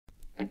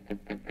Well,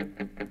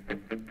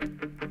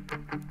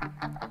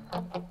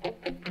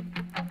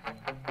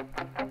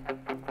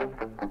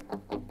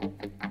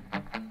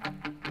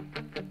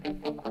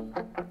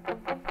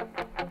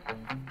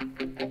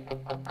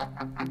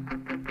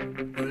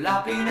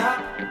 I've been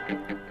up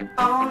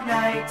all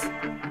night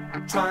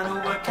trying to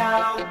work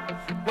out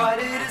what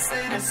it is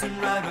that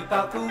isn't right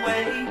about the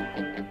way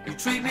you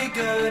treat me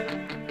good,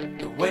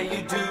 the way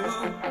you do.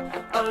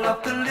 I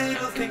love the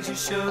little things you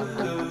should.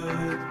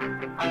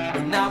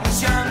 When I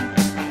was young,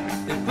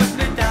 they put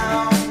me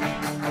down.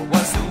 I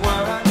was the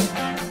one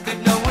that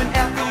no one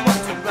ever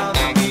wanted around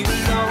me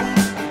alone.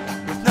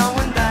 With no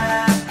one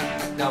there,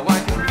 now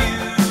I'm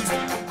confused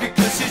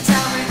because you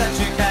tell me that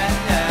you can.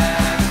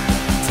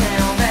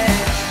 Tell me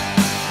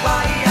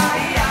why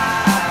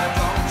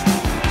don't you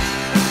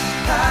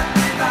hurt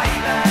me,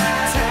 baby?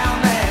 Tell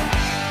me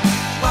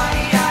why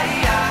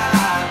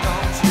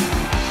don't you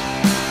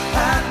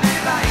hurt me,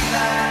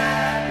 baby?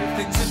 If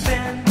things have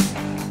been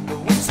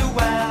going so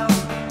well,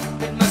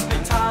 it must be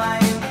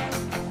time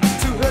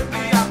to hurt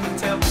me up and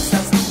tell me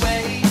that's the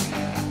way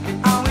it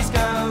always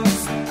goes.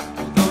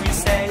 Although you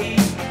say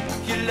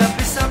you love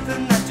me,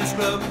 something that just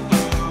grows.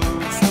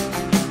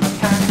 I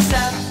can't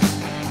accept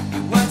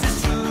your words as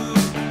true.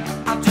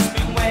 I've just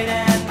been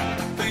waiting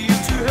for you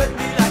to hurt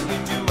me like you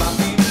do. I've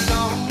been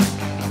alone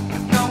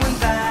with no one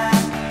there.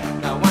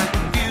 Now I'm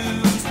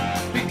confused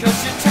because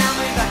you tell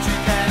me that you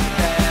can.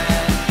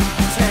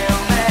 Tell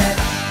me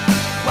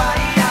why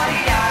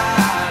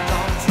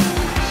don't you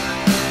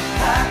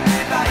hurt me,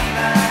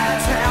 baby?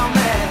 Tell me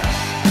why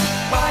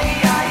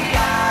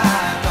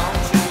don't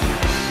you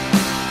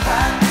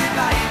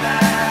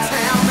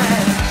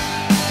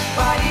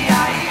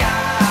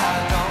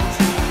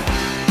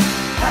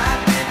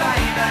hurt me,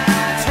 baby?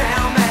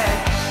 Tell me why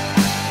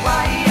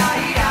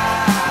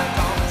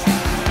don't you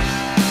hurt me,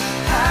 baby?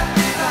 Tell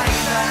me why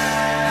don't you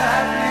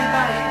hurt me,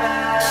 baby?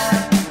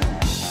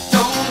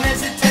 Don't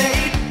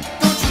hesitate,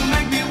 don't you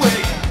make me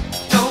wait.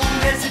 Don't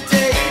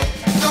hesitate,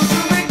 don't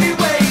you make me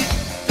wait.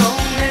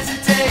 Don't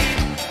hesitate,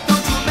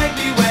 don't you make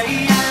me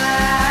wait.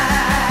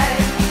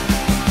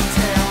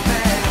 Tell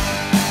me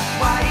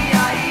why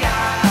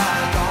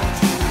don't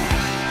you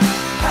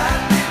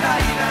hurt me,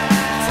 baby?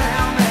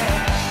 Tell me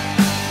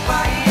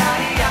why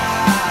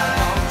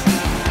don't you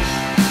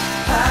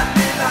hurt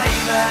me,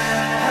 baby?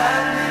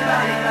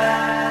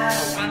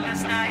 Well,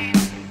 last night,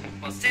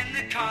 whilst in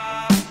the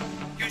car,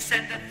 you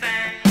said that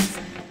things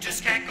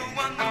just can't go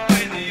on the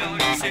way they are.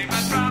 You say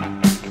my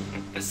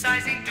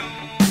prophesizing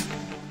doom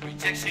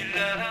rejects your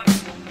love,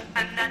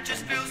 and that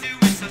just fills you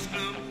with such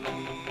gloom.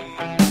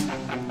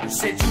 You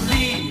said you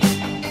leave,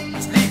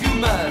 just leave you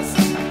must,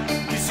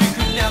 'cause you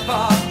could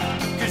never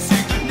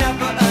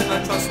earn my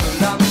trust.